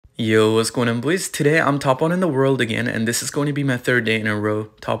Yo, what's going on, boys? Today I'm top 1 in the world again, and this is going to be my third day in a row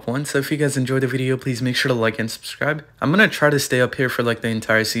top 1. So if you guys enjoyed the video, please make sure to like and subscribe. I'm gonna try to stay up here for like the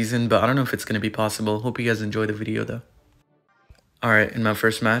entire season, but I don't know if it's gonna be possible. Hope you guys enjoy the video though. Alright, in my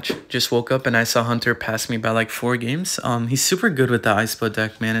first match, just woke up and I saw Hunter pass me by like 4 games. He's super good with the Xbow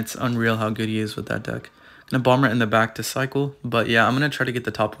deck, man. It's unreal how good he is with that deck. Gonna bomber in the back to cycle, but yeah, I'm gonna try to get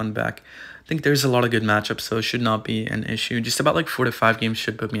the top 1 back. I think there's a lot of good matchups, so it should not be an issue. Just about like 4 to 5 games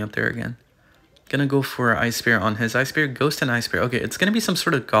should put me up there again. Gonna go for Ice Spear on his Ice Spear, Ghost and Ice Spear. Okay, it's gonna be some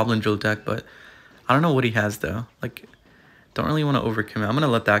sort of Goblin Drill deck, but I don't know what he has though. Like, don't really want to overcommit. I'm gonna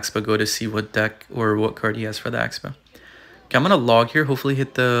let the Xbow go to see what deck or what card he has for the Xbow. Okay, I'm gonna log here, hopefully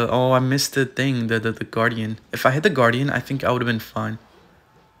hit the... Oh, I missed the thing, the Guardian. If I hit the Guardian, I think I would have been fine.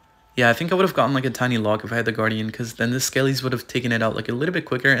 Yeah, I think I would have gotten like a tiny log if I had the Guardian, because then the Skellies would have taken it out like a little bit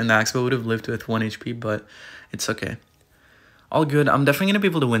quicker, and the Xbow would have lived with 1 HP, but it's okay. All good. I'm definitely going to be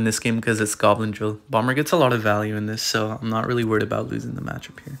able to win this game because it's Goblin Drill. Bomber gets a lot of value in this, so I'm not really worried about losing the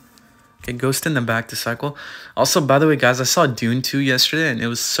matchup here. Okay, Ghost in the back to cycle. Also, by the way, guys, I saw Dune 2 yesterday, and it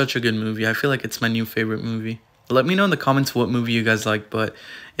was such a good movie. I feel like it's my new favorite movie. Let me know in the comments what movie you guys like, but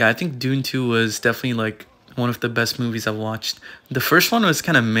yeah, I think Dune 2 was definitely like one of the best movies I've watched. The first one was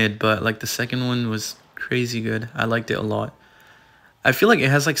kind of mid, but like the second one was crazy good. I liked it a lot. I feel like it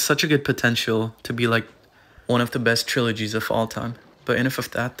has like such a good potential to be like one of the best trilogies of all time. But enough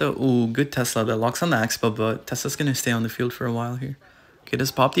of that though. Ooh, good Tesla that locks on the Xbow, but Tesla's gonna stay on the field for a while here. Okay,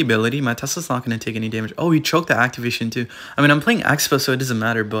 just pop the ability. My Tesla's not gonna take any damage. Oh, he choked the activation too. I mean, I'm playing Xbow, so it doesn't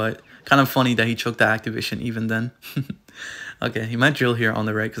matter, but kind of funny that he choked the activation even then. Okay, he might drill here on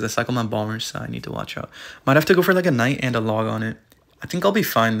the right because I cycle my bombers, so I need to watch out. Might have to go for like a knight and a log on it. I think I'll be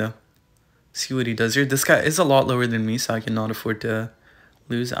fine though. See what he does here. This guy is a lot lower than me, so I cannot afford to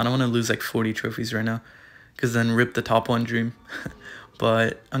lose. I don't want to lose like 40 trophies right now, because then rip the top 1 dream.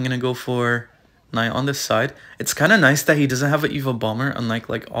 But I'm gonna go for knight on this side. It's kind of nice that he doesn't have an evil bomber, unlike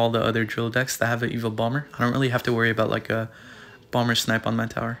like all the other drill decks that have an evil bomber. I don't really have to worry about like a bomber snipe on my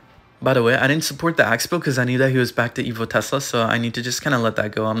tower. By the way, I didn't support the Xbow because I knew that he was back to Evo Tesla, so I need to just kind of let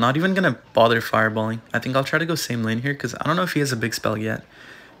that go. I'm not even going to bother fireballing. I think I'll try to go same lane here because I don't know if he has a big spell yet.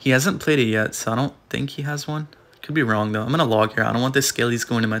 He hasn't played it yet, so I don't think he has one. Could be wrong though. I'm going to log here. I don't want the Skellies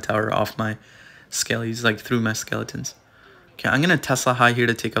going to my tower off my Skellies, like through my skeletons. Okay, I'm going to Tesla high here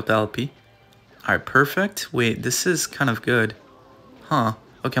to take out the LP. Alright, perfect. Wait, this is kind of good. Huh.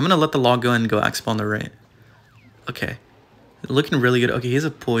 Okay, I'm going to let the log go and go Xbow on the right. Okay. Looking really good. Okay, he has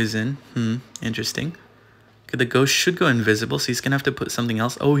a poison. Interesting. Okay, the ghost should go invisible, so he's going to have to put something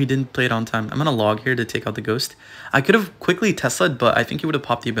else. Oh, he didn't play it on time. I'm going to log here to take out the ghost. I could have quickly Tesla'd, but I think he would have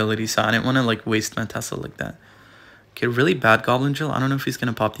popped the ability, so I didn't want to like waste my Tesla like that. Okay, really bad Goblin Drill. I don't know if he's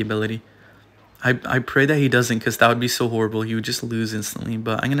going to pop the ability. I pray that he doesn't, because that would be so horrible. He would just lose instantly,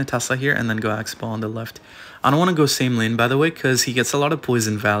 but I'm going to Tesla here and then go Xbow on the left. I don't want to go same lane, by the way, because he gets a lot of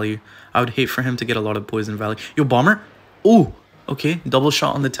poison value. I would hate for him to get a lot of poison value. Yo, bomber! Oh, okay. Double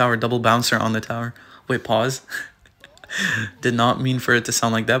shot on the tower. Double bouncer on the tower. Wait, pause. Did not mean for it to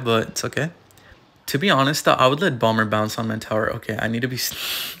sound like that, but it's okay. To be honest, though, I would let bomber bounce on my tower. Okay, I need to be...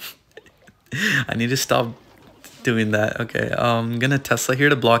 I need to stop doing that. Okay, I'm gonna Tesla here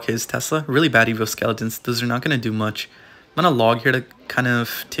to block his Tesla. Really bad Evo skeletons. Those are not gonna do much. I'm gonna log here to kind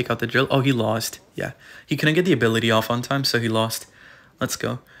of take out the drill. Oh, he lost. Yeah, he couldn't get the ability off on time, so he lost. Let's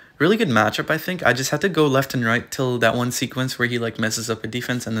go. Really good matchup, I think. I just had to go left and right till that one sequence where he like messes up a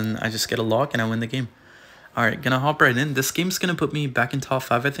defense, and then I just get a lock and I win the game. Alright, gonna hop right in. This game's gonna put me back in top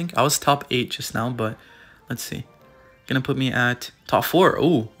 5, I think. I was top 8 just now, but let's see. Gonna put me at top 4.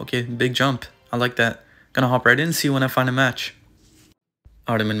 Oh, okay, big jump. I like that. Gonna hop right in, see when I find a match.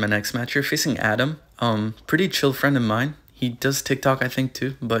 Alright, I'm in my next match here, facing Adam. Pretty chill friend of mine. He does TikTok, I think,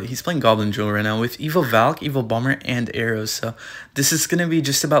 too, but he's playing Goblin Drill right now with Evil Valk, Evil Bomber, and Arrows. So this is going to be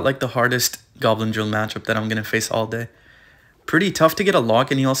just about like the hardest Goblin Drill matchup that I'm going to face all day. Pretty tough to get a lock,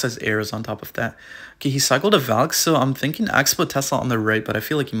 and he also has Arrows on top of that. Okay, he cycled a Valk, so I'm thinking Xbow Tesla on the right, but I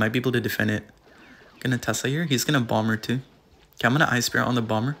feel like he might be able to defend it. Gonna Tesla here. He's going to Bomber too. Okay, I'm going to Ice Spear on the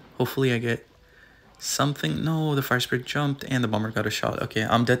Bomber. Hopefully I get something. No, the Fire Spirit jumped, and the Bomber got a shot. Okay,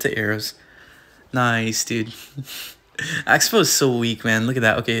 I'm dead to Arrows. Nice, dude. Xbow is so weak, man. Look at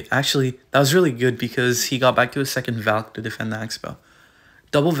that. Okay, actually, that was really good because he got back to his second Valk to defend the Xbow.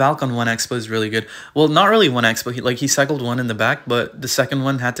 Double Valk on one Xbow is really good. Well, not really one Xbow. He cycled one in the back, but the second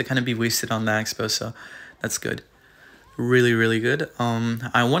one had to kind of be wasted on the Xbow, so that's good. Really, really good.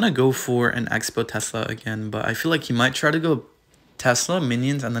 I want to go for an Xbow Tesla again, but I feel like he might try to go Tesla,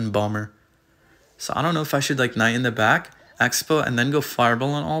 minions, and then Bomber. So I don't know if I should like Knight in the back, Xbow, and then go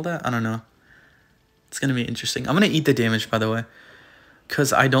Fireball and all that. I don't know. It's going to be interesting. I'm going to eat the damage, by the way.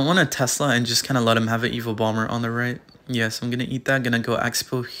 Because I don't want to Tesla and just kind of let him have an evil bomber on the right. Yes, I'm going to eat that. Going to go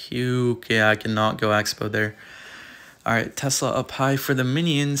Xbow. Okay, I cannot go Xbow there. Alright, Tesla up high for the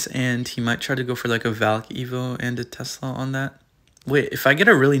minions. And he might try to go for like a Valk Evo and a Tesla on that. Wait, if I get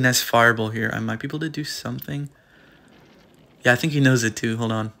a really nice fireball here, I might be able to do something. Yeah, I think he knows it too.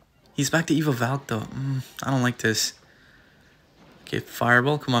 Hold on. He's back to Evo Valk though. I don't like this. Okay,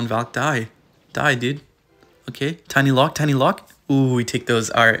 fireball. Come on, Valk. Die. Die, dude. Okay, tiny lock, tiny lock. Ooh, we take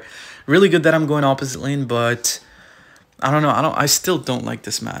those. Alright. Really good that I'm going opposite lane, but I don't know. I still don't like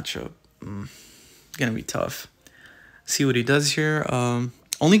this matchup. Gonna be tough. See what he does here.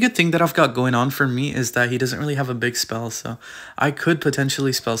 Only good thing that I've got going on for me is that he doesn't really have a big spell, so I could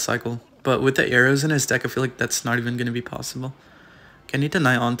potentially spell cycle. But with the arrows in his deck, I feel like that's not even going to be possible. Okay, I need a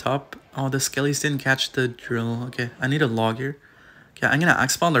knight on top. Oh, the skellies didn't catch the drill. Okay, I need a log here. Okay, I'm going to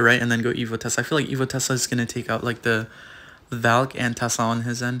Axpaw on the right and then go Evo Tesla. I feel like Evo Tesla is going to take out like the Valk and Tesla on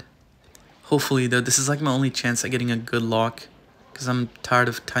his end. Hopefully, though, this is like my only chance at getting a good lock because I'm tired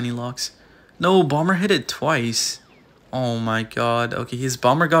of tiny locks. No, Bomber hit it twice. Oh my god. Okay, his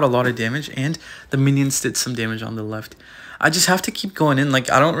bomber got a lot of damage and the minions did some damage on the left. I just have to keep going in. Like,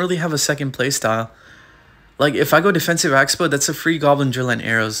 I don't really have a second play style. Like, if I go defensive Expo, that's a free goblin drill and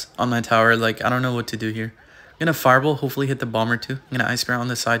arrows on my tower. Like, I don't know what to do here. I'm gonna fireball, hopefully hit the bomber too. I'm gonna ice bear on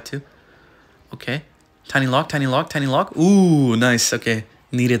the side too. Okay. Tiny lock, tiny lock, tiny lock. Ooh, nice. Okay.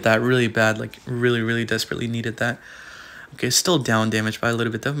 Needed that really bad. Like, really desperately needed that. Okay, still down damage by a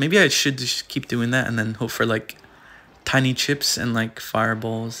little bit though. Maybe I should just keep doing that and then hope for like tiny chips and like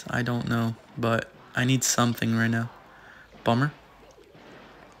fireballs. I don't know, but I need something right now. Bummer.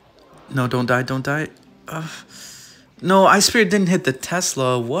 No, don't die, don't die. No, Ice Spirit didn't hit the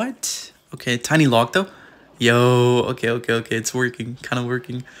Tesla. What? Okay, tiny lock though. Yo, okay, it's working, kind of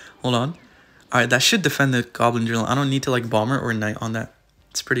working. Hold on. All right, that should defend the Goblin Drill. I don't need to like bomber or knight on that.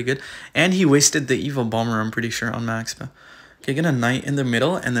 It's pretty good. And he wasted the evil bomber, I'm pretty sure, on Max. Okay, gonna knight in the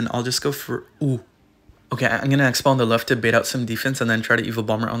middle and then I'll just go for ooh. Okay, I'm going to Expo on the left to bait out some defense and then try to Evil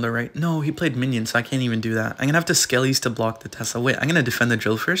Bomber on the right. No, he played minion, so I can't even do that. I'm going to have to Skellies to block the Tesla. Wait, I'm going to defend the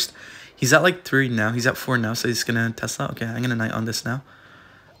drill first. He's at like 3 now. He's at 4 now, so he's going to Tesla. Okay, I'm going to Knight on this now.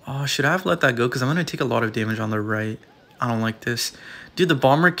 Oh, should I have let that go? Because I'm going to take a lot of damage on the right. I don't like this. Dude, the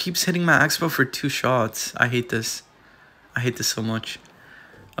Bomber keeps hitting my Expo for 2 shots. I hate this. I hate this so much.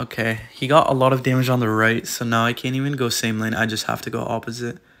 Okay, he got a lot of damage on the right, so now I can't even go same lane. I just have to go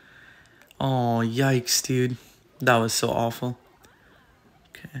opposite. Oh, yikes, dude. That was so awful.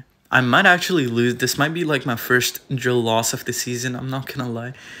 Okay. I might actually lose. This might be like my first drill loss of the season. I'm not gonna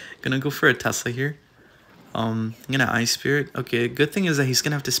lie. Gonna go for a Tesla here. I'm gonna Ice Spirit. Okay, good thing is that he's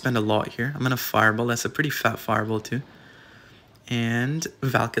gonna have to spend a lot here. I'm gonna Fireball. That's a pretty fat Fireball too. And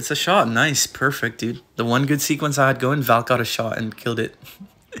Valk gets a shot. Nice. Perfect, dude. The one good sequence I had going, Valk got a shot and killed it.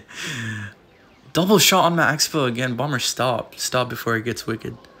 Double shot on my Expo again. Bomber, stop. Stop before it gets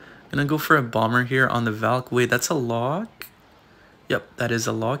wicked. Gonna go for a bomber here on the Valk. Wait, that's a lock? Yep, that is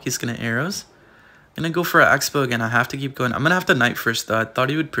a lock. He's gonna arrows. Gonna go for an Expo again. I have to keep going. I'm gonna have to knight first though. I thought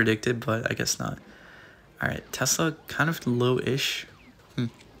he would predict it, but I guess not. Alright, Tesla kind of low-ish.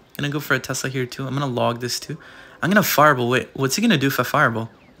 Gonna go for a Tesla here too. I'm gonna log this too. I'm gonna fireball. Wait, what's he gonna do if I fireball?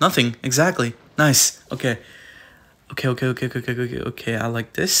 Nothing. Exactly. Nice. Okay. Okay, I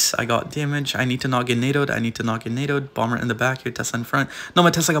like this. I got damage. I need to not get NATO'd. Bomber in the back here, Tesla in front. No, my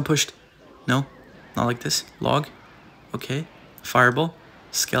Tesla got pushed. No, not like this. Log. Okay, fireball.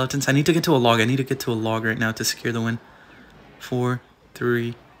 Skeletons. I need to get to a log. I need to get to a log right now to secure the win. 4,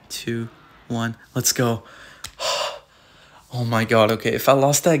 3, 2, 1. Let's go. Oh my god, okay. If I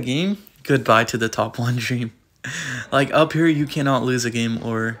lost that game, goodbye to the top 1 dream. Like, up here, you cannot lose a game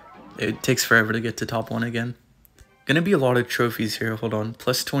or it takes forever to get to top 1 again. Gonna be a lot of trophies here. Hold on.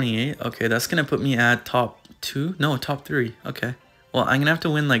 Plus 28. Okay, that's gonna put me at top 2. No, top 3. Okay. Well, I'm gonna have to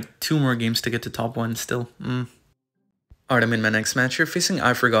win like 2 more games to get to top 1 still. Alright, I'm in my next match here facing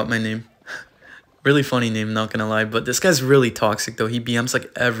I forgot my name. Really funny name, not gonna lie. But this guy's really toxic though. He BMs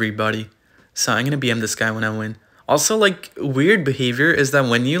like everybody. So I'm gonna BM this guy when I win. Also, like, weird behavior is that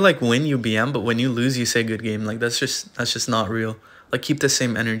when you like win, you BM, but when you lose, you say good game. Like, that's just not real. Like, keep the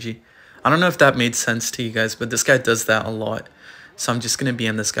same energy. I don't know if that made sense to you guys, but this guy does that a lot. So I'm just going to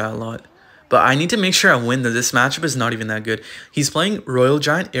BM this guy a lot. But I need to make sure I win, though. This matchup is not even that good. He's playing Royal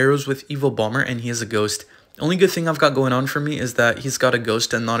Giant, Arrows with Evil Bomber, and he has a Ghost. Only good thing I've got going on for me is that he's got a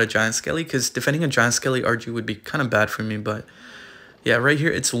Ghost and not a Giant Skelly, because defending a Giant Skelly RG would be kind of bad for me, but Yeah, right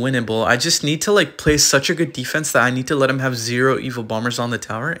here, it's winnable. I just need to, like, play such a good defense that I need to let him have 0 evil bombers on the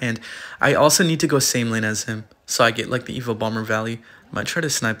tower. And I also need to go same lane as him, so I get, like, the evil bomber value. I might try to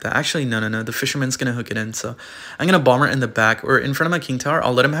snipe that. Actually, no. The fisherman's going to hook it in, so I'm going to bomber in the back or in front of my king tower.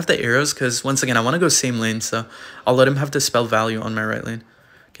 I'll let him have the arrows because, once again, I want to go same lane, so I'll let him have the spell value on my right lane.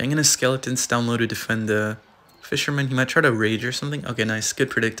 Okay, I'm going to skeletons down low to defend the fisherman. He might try to rage or something. Okay, nice.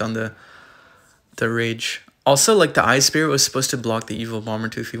 Good predict on the rage. Also, like, the Ice Spirit was supposed to block the Evil Bomber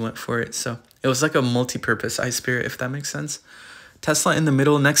too if he went for it. So it was like a multi-purpose Ice Spirit, if that makes sense. Tesla in the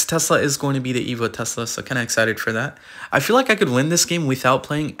middle. Next Tesla is going to be the Evo Tesla, so kind of excited for that. I feel like I could win this game without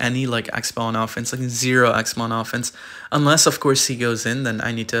playing any, like, Xbow on offense, like 0 Xbow on offense. Unless, of course, he goes in, then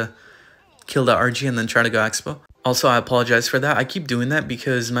I need to kill the RG and then try to go Xbow. Also, I apologize for that. I keep doing that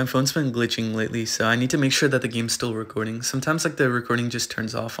because my phone's been glitching lately, so I need to make sure that the game's still recording. Sometimes, like, the recording just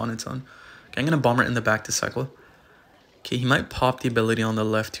turns off on its own. Okay, I'm going to bomber in the back to cycle. Okay, he might pop the ability on the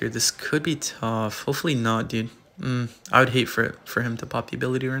left here. This could be tough. Hopefully not, dude. I would hate for him to pop the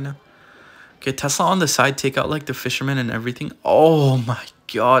ability right now. Okay, Tesla on the side, take out, like, the fisherman and everything. Oh my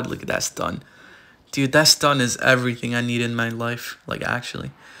god, look at that stun. Dude, that stun is everything I need in my life. Like,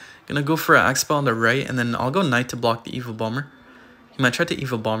 actually. Gonna go for an Xbow on the right, and then I'll go knight to block the evil bomber. He might try to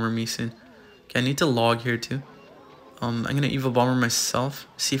evil bomber me soon. Okay, I need to log here too. I'm gonna evil bomber myself.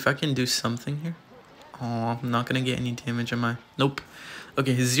 See if I can do something here. Oh, I'm not gonna get any damage, am I? Nope.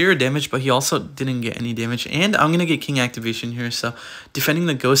 Okay, he's 0 damage, but he also didn't get any damage. And I'm gonna get king activation here, so defending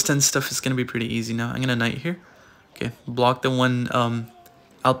the ghost and stuff is gonna be pretty easy now. I'm gonna knight here. Okay, block the one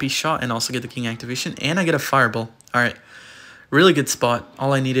LP shot and also get the king activation. And I get a fireball. Alright. Really good spot.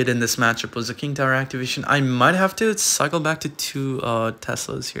 All I needed in this matchup was a king tower activation. I might have to cycle back to 2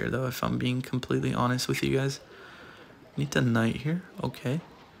 Teslas here, though, if I'm being completely honest with you guys. Need to knight here. Okay.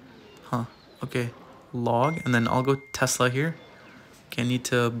 Okay. Log. And then I'll go Tesla here. Okay, I need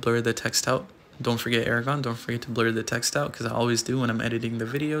to blur the text out. Don't forget Eragon. Don't forget to blur the text out, because I always do when I'm editing the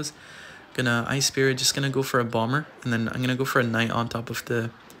videos. Gonna Ice Spirit. Just gonna go for a bomber. And then I'm gonna go for a knight on top of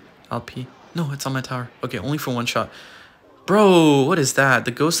the LP. No, it's on my tower. Okay, only for 1 shot. Bro, what is that?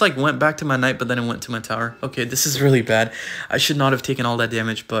 The ghost, like, went back to my knight, but then it went to my tower. Okay, this is really bad. I should not have taken all that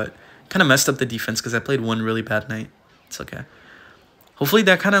damage, but kind of messed up the defense because I played 1 really bad knight. It's okay. Hopefully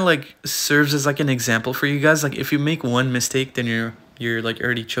that kind of, like, serves as, like, an example for you guys. Like, if you make 1 mistake, then you're like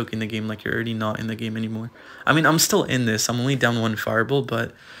already choking the game. Like, you're already not in the game anymore. I mean, I'm still in this. I'm only down 1 fireball,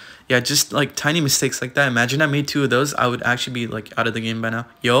 but yeah, just, like, tiny mistakes like that. Imagine I made 2 of those. I would actually be, like, out of the game by now.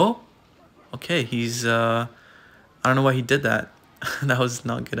 Yo. Okay, he's I don't know why he did that. That was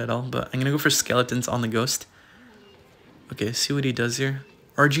not good at all, but I'm gonna go for skeletons on the ghost. Okay, see what he does here.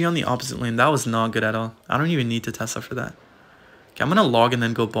 RG on the opposite lane. That was not good at all. I don't even need to Tesla for that. Okay, I'm gonna log and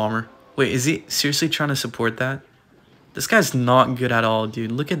then go bomber. Wait, is he seriously trying to support that? This guy's not good at all,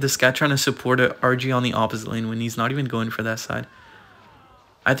 dude. Look at this guy trying to support a RG on the opposite lane when he's not even going for that side.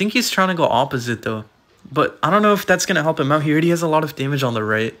 I think he's trying to go opposite, though. But I don't know if that's gonna help him out. He already has a lot of damage on the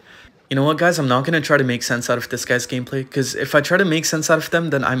right. You know what, guys? I'm not going to try to make sense out of this guy's gameplay, because if I try to make sense out of them,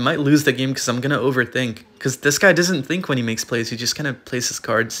 then I might lose the game because I'm going to overthink. Because this guy doesn't think when he makes plays. He just kind of plays his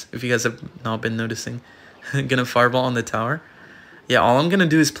cards, if you guys have not been noticing. Gonna fireball on the tower. Yeah, all I'm going to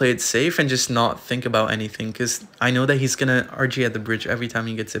do is play it safe and just not think about anything, because I know that he's going to RG at the bridge every time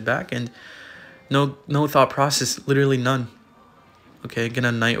he gets it back, and no thought process, literally none. Okay,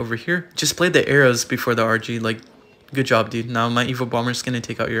 gonna knight over here. Just play the arrows before the RG, like... Good job, dude. Now my evil bomber's gonna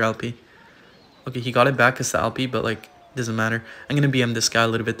take out your LP. Okay, he got it back as the LP, but, like, doesn't matter. I'm gonna BM this guy a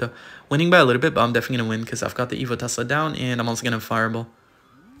little bit, though. Winning by a little bit, but I'm definitely gonna win because I've got the Evo Tesla down, and I'm also gonna fireball.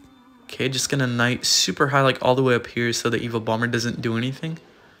 Okay, just gonna knight super high, like, all the way up here so the Evo Bomber doesn't do anything.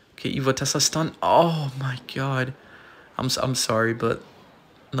 Okay, Evo Tesla stun. Oh my god. I'm sorry, but,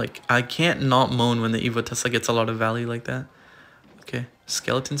 like, I can't not moan when the Evo Tesla gets a lot of value like that. Okay,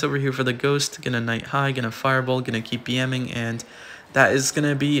 skeletons over here for the ghost. Gonna knight high, gonna fireball, gonna keep BMing, and that is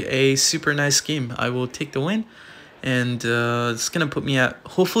gonna be a super nice game. I will take the win, and it's gonna put me at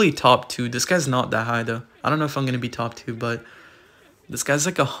hopefully top 2. This guy's not that high though. I don't know if I'm gonna be top 2, but this guy's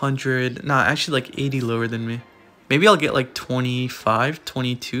like 100, nah, actually like 80 lower than me. Maybe I'll get like 25,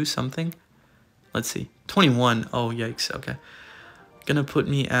 22, something. Let's see, 21. Oh, yikes. Okay, gonna put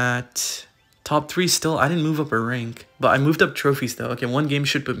me at top 3 still. I didn't move up a rank, but I moved up trophies though. Okay, 1 game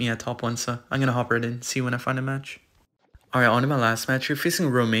should put me at top 1, so I'm gonna hop right in, see when I find a match. Alright, on to my last match. You're facing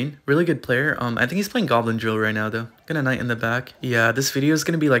Romain. Really good player. I think he's playing Goblin Drill right now though. Gonna knight in the back. Yeah, this video is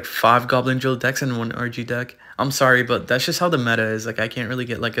gonna be like 5 Goblin Drill decks and 1 RG deck. I'm sorry, but that's just how the meta is. Like, I can't really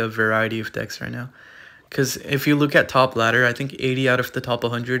get like a variety of decks right now. Because if you look at top ladder, I think 80 out of the top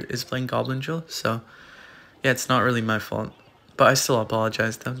 100 is playing Goblin Drill. So, yeah, it's not really my fault. But I still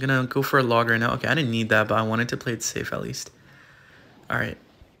apologized. I'm gonna go for a log right now. Okay, I didn't need that, but I wanted to play it safe at least. Alright.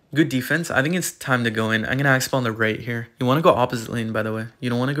 Good defense. I think it's time to go in. I'm gonna Xbow on the right here. You want to go opposite lane, by the way. You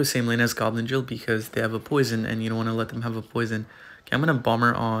don't want to go same lane as Goblin Drill because they have a poison, and you don't want to let them have a poison. Okay, I'm gonna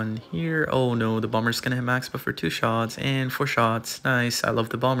bomber on here. Oh no, the bomber's gonna hit max, but for 2 shots and 4 shots. Nice. I love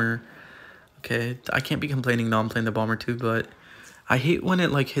the bomber. Okay, I can't be complaining. No, I'm playing the bomber too, but I hate when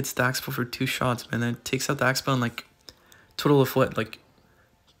it like hits the Expo for 2 shots, man. Then it takes out the Expo in like total of what, like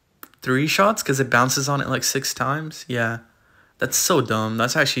 3 shots because it bounces on it like 6 times. Yeah, that's so dumb.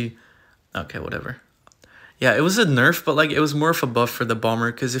 That's actually okay. Whatever. Yeah, it was a nerf, but like it was more of a buff for the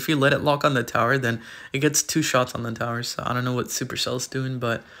bomber because if you let it lock on the tower, then it gets 2 shots on the tower. So I don't know what Supercell's doing,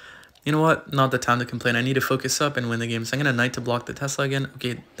 but you know what? Not the time to complain. I need to focus up and win the game. So I'm gonna Knight to block the Tesla again.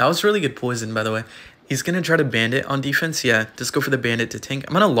 Okay, that was really good poison, by the way. He's gonna try to bandit on defense. Yeah, just go for the bandit to tank.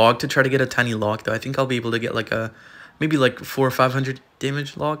 I'm gonna log to try to get a tiny log though. I think I'll be able to get like a maybe like 400 or 500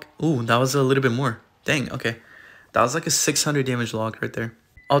 damage log. Ooh, that was a little bit more. Dang. Okay, that was like a 600 damage log right there.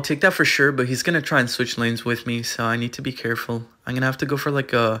 I'll take that for sure, but he's going to try and switch lanes with me, so I need to be careful. I'm going to have to go for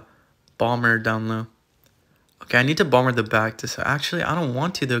like a bomber down low. Okay, I need to bomber the back. Actually, I don't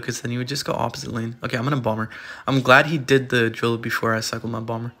want to though, because then he would just go opposite lane. Okay, I'm going to bomber. I'm glad he did the drill before I cycled my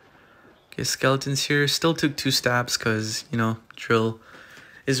bomber. Okay, skeletons here. Still took 2 stabs because, you know, drill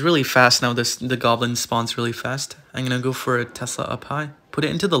is really fast now. The goblin spawns really fast. I'm going to go for a Tesla up high. Put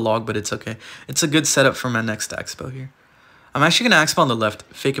it into the log, but it's okay. It's a good setup for my next Expo here. I'm actually going to Expo on the left.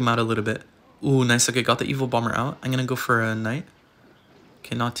 Fake him out a little bit. Ooh, nice. Okay, got the evil bomber out. I'm going to go for a knight.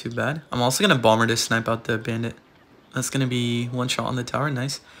 Okay, not too bad. I'm also going to bomber to snipe out the bandit. That's going to be 1 shot on the tower.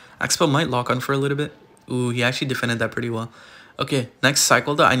 Nice. Expo might lock on for a little bit. Ooh, he actually defended that pretty well. Okay, next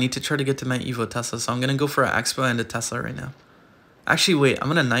cycle though, I need to try to get to my Evo Tesla. So I'm going to go for an Expo and a Tesla right now. Actually, wait. I'm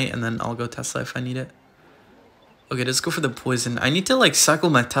going to knight and then I'll go Tesla if I need it. Okay, let's go for the poison. I need to like cycle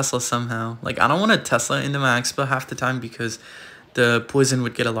my Tesla somehow. Like I don't want to Tesla into my Expo half the time because the poison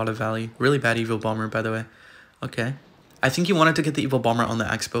would get a lot of value. Really bad evil bomber, by the way. Okay. I think he wanted to get the evil bomber on the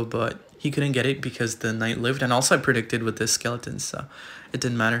Expo, but he couldn't get it because the knight lived. And also I predicted with the skeletons, so it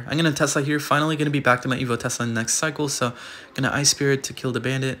didn't matter. I'm going to Tesla here. Finally going to be back to my Evo Tesla in the next cycle. So going to Ice Spirit to kill the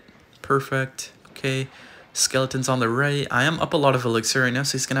bandit. Perfect. Okay. Skeletons on the right. I am up a lot of elixir right now,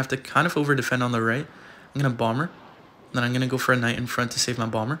 so he's going to have to kind of over defend on the right. I'm going to bomber. Then I'm going to go for a knight in front to save my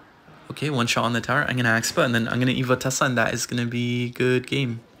bomber. Okay, 1 shot on the tower. I'm going to Expo, and then I'm going to Evo Tesla, and that is going to be a good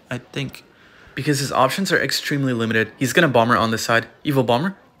game, I think. Because his options are extremely limited. He's going to bomber on the side. Evo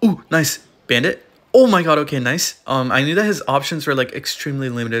bomber. Ooh, nice. Bandit. Oh my god, okay, nice. I knew that his options were like extremely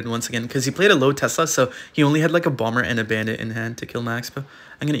limited once again, because he played a low Tesla, so he only had like a bomber and a bandit in hand to kill my Expo.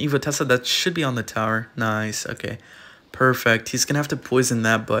 I'm going to Evo Tesla. That should be on the tower. Nice, okay. Perfect. He's going to have to poison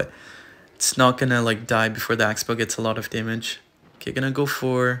that, but it's not gonna like die before the Expo gets a lot of damage. Okay, gonna go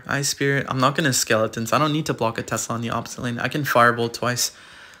for Ice Spirit. I'm not gonna skeletons. I don't need to block a Tesla on the opposite lane. I can fireball twice.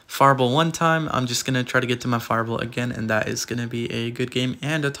 Fireball 1 time. I'm just gonna try to get to my fireball again, and that is gonna be a good game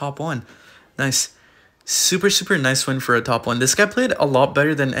and a top 1. Nice. Super nice win for a top 1. This guy played a lot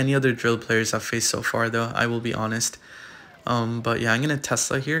better than any other drill players I've faced so far though, I will be honest. But yeah, I'm gonna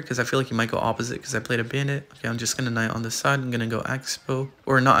Tesla here because I feel like he might go opposite because I played a bandit. Okay, I'm just gonna knight on the side. I'm gonna go Expo,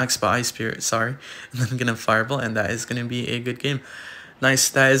 or not Expo, Ice Spirit, sorry. And then I'm gonna fireball, and that is gonna be a good game. Nice,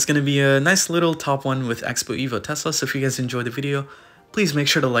 that is gonna be a nice little top 1 with Expo Evo Tesla. So if you guys enjoyed the video, please make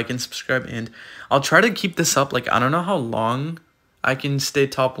sure to like and subscribe, and I'll try to keep this up. Like I don't know how long I can stay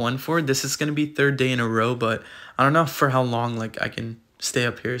top 1 for. This is gonna be 3rd day in a row, but I don't know for how long like I can stay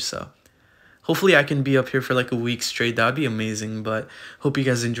up here, so hopefully I can be up here for like a week straight. That'd be amazing. But hope you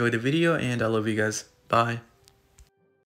guys enjoyed the video, and I love you guys. Bye.